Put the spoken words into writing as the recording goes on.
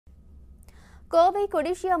கோவை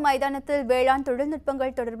கொடிஷியா மைதானத்தில் வேளாண்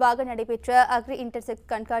தொழில்நுட்பங்கள் தொடர்பாக நடைபெற்ற அக்ரி இன்டர்டெக்ஸ்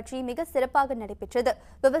கண்காட்சி மிக சிறப்பாக நடைபெற்றது.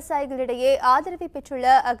 விவசாயிகளிடையே ஆதரவை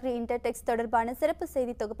பெற்றுள்ள அக்ரி இன்டர்டெக்ஸ் தொடர்பான சிறப்பு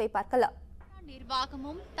செய்தி தொகுப்பை பார்க்கலாம்.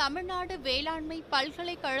 நிர்வாகமும் தமிழ்நாடு வேளாண்மை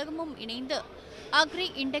பல்கலைக்கழகமும் இணைந்து அக்ரி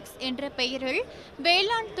இண்டெக்ஸ் என்ற பெயரில்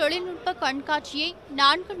வேளாண் தொழில்நுட்ப கண்காட்சியை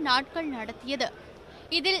 4 நாட்கள் நடத்தியது.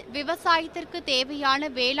 இதில் விவசாயத்திற்கு தேவையான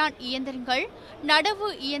வேளாண் இயந்திரங்கள், நடவு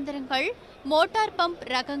இயந்திரங்கள், மோட்டார் பம்ப்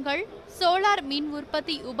ரகங்கள், சோலார் மின்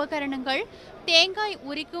உற்பத்தி உபகரணங்கள், தேங்காய்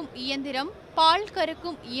உரிக்கும் இயந்திரம், பால்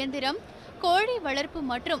கறக்கும் இயந்திரம், கோழி வளர்ப்பு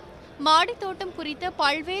மற்றும் மாடித்தோட்டம் குறித்த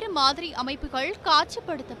பல்வேறு மாதிரி அமைப்புகள்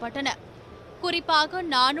காட்சிப்படுத்தப்பட்டன. குறிப்பாக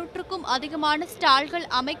 400க்கும் அதிகமான ஸ்டால்கள்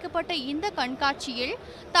அமைக்கப்பட்ட இந்த கண்காட்சியில்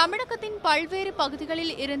தமிழகத்தின் பல்வேறு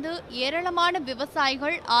பகுதிகளில் இருந்து ஏராளமான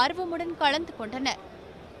விவசாயிகள் ஆர்வமுடன் கலந்து கொண்டனர்.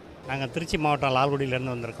 நாங்கள் திருச்சி மாவட்டம்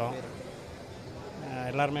லால்குடியிலேருந்து வந்திருக்கோம்.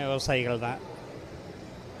 எல்லாருமே விவசாயிகள் தான்.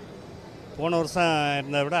 போன வருஷம்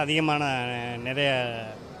இருந்ததை விட அதிகமான நிறைய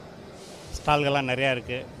ஸ்டால்கள்லாம் நிறையா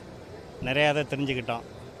இருக்குது. நிறையா தான் தெரிஞ்சுக்கிட்டோம்.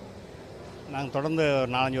 நாங்கள் தொடர்ந்து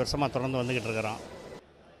ஒரு 4-5 வருஷமாக தொடர்ந்து வந்துக்கிட்டு இருக்கிறோம்.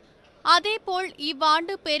 அதேபோல்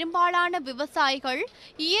இவ்வாண்டு பெரும்பாலான விவசாயிகள்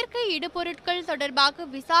இயற்கை இடுபொருட்கள் தொடர்பாக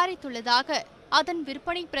விசாரித்துள்ளதாக அதன்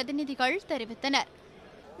விற்பனை பிரதிநிதிகள் தெரிவித்தனர்.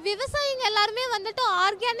 விவசாயிங்க எல்லாருமே வந்துட்டு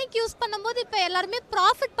ஆர்கானிக் யூஸ் பண்ணும்போது இப்போ எல்லாருமே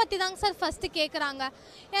ப்ராஃபிட் பற்றி தாங்க சார் ஃபஸ்ட்டு கேட்குறாங்க.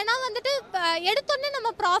 ஏன்னா வந்துட்டு எடுத்தோடனே நம்ம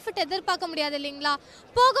ப்ராஃபிட் எதிர்பார்க்க முடியாது இல்லைங்களா,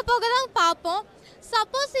 போக போக தான் பார்ப்போம்.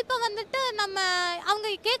 சப்போஸ் இப்போ வந்துட்டு நம்ம அவங்க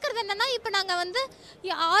கேட்குறது என்னென்னா, இப்போ நாங்கள் வந்து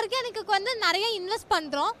ஆர்கானிக்கு வந்து நிறைய இன்வெஸ்ட்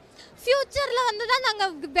பண்ணுறோம், ஃப்யூச்சரில் வந்து தான்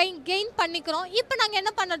நாங்கள் கெயின் பண்ணிக்கிறோம், இப்போ நாங்கள்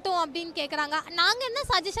என்ன பண்ணட்டும் அப்படின்னு கேட்குறாங்க. நாங்கள் என்ன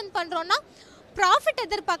சஜஷன் பண்ணுறோன்னா, ப்ராஃபிட்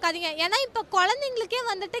எதிர்பார்க்காதீங்க. ஏன்னா இப்போ குழந்தைங்களுக்கே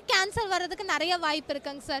வந்துட்டு கேன்சர் வர்றதுக்கு நிறைய வாய்ப்பு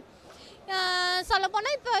இருக்குங்க சார்.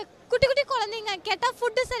 சொல்லப்போனால் இப்போ குட்டி குட்டி குழந்தைங்க கேட்டால்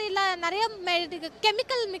ஃபுட்டு சரியில்லை, நிறைய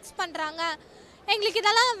கெமிக்கல் மிக்ஸ் பண்ணுறாங்க, எங்களுக்கு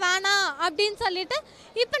இதெல்லாம் வேணாம் அப்படின்னு சொல்லிட்டு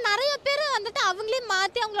இப்போ நிறைய பேர் வந்துட்டு அவங்களே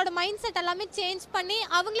மாற்றி அவங்களோட மைண்ட் செட் எல்லாமே சேஞ்ச் பண்ணி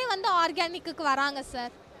அவங்களே வந்து ஆர்கானிக்கு வராங்க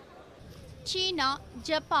சார். சீனா,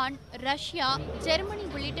 ஜப்பான், ரஷ்யா, ஜெர்மனி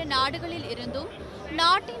உள்ளிட்ட நாடுகளில் இருந்தும்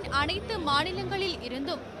நாட்டின் அனைத்து மாநிலங்களில்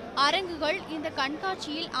இருந்தும் அரங்குகள் இந்த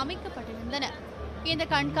கண்காட்சியில் அமைக்கப்பட்டிருந்தன. இந்த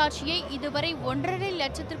கண்காட்சியை இதுவரை 1.5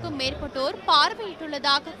 லட்சத்திற்கும் மேற்பட்டோர்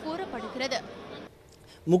பார்வையிட்டுள்ளதாக கூறப்படுகிறது.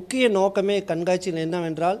 முக்கிய நோக்கமே கண்காட்சியில்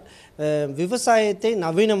என்னவென்றால் விவசாயத்தை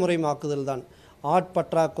நவீனமுறையாக்குதல் தான்.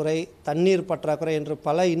 ஆட்பற்றாக்குறை, தண்ணீர் பற்றாக்குறை என்று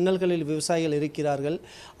பல இன்னல்களில் விவசாயிகள் இருக்கிறார்கள்.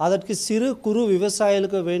 அதற்கு சிறு குறு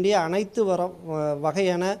விவசாயிகளுக்கு வேண்டிய அனைத்து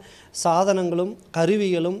வகையான சாதனங்களும்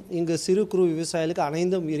கருவிகளும் இங்கு சிறு குறு விவசாயிகளுக்கு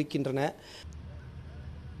அனைத்தும் இருக்கின்றன.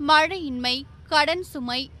 மழையின்மை, கடன்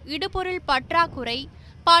சுமை, இடுபொருள் பற்றாக்குறை,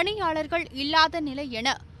 பணியாளர்கள் இல்லாத நிலை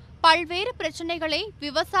என பல்வேறு பிரச்சனைகளை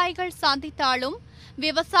விவசாயிகள் சந்தித்தாலும்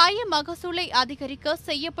விவசாய மகசூலை அதிகரிக்க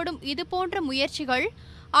செய்யப்படும் இதுபோன்ற முயற்சிகள்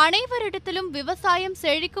அனைவரிடத்திலும் விவசாயம்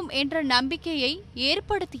செழிக்கும் என்ற நம்பிக்கையை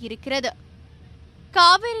ஏற்படுத்தியிருக்கிறது.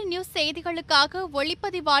 காவேரி நியூஸ் செய்திகளுக்காக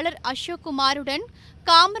ஒளிப்பதிவாளர் அசோக் குமாருடன்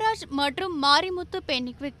காமராஜ் மற்றும் மாரிமுத்து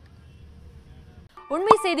பென்னிக்விக்.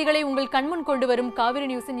 உண்மை செய்திகளை உங்கள் கண்முன் கொண்டு வரும் காவிரி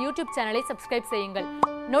நியூஸின் யூடியூப் சேனலை சப்ஸ்கிரைப் செய்யுங்கள்.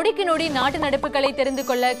 நொடிக்கு நொடி நாட்டு நடப்புகளை தெரிந்து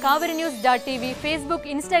கொள்ள காவிரி நியூஸ்.tv, Facebook,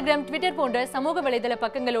 Instagram, Twitter போன்ற சமூக வலைதள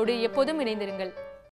பக்கங்களோடு எப்போதும் இணைந்திருங்கள்.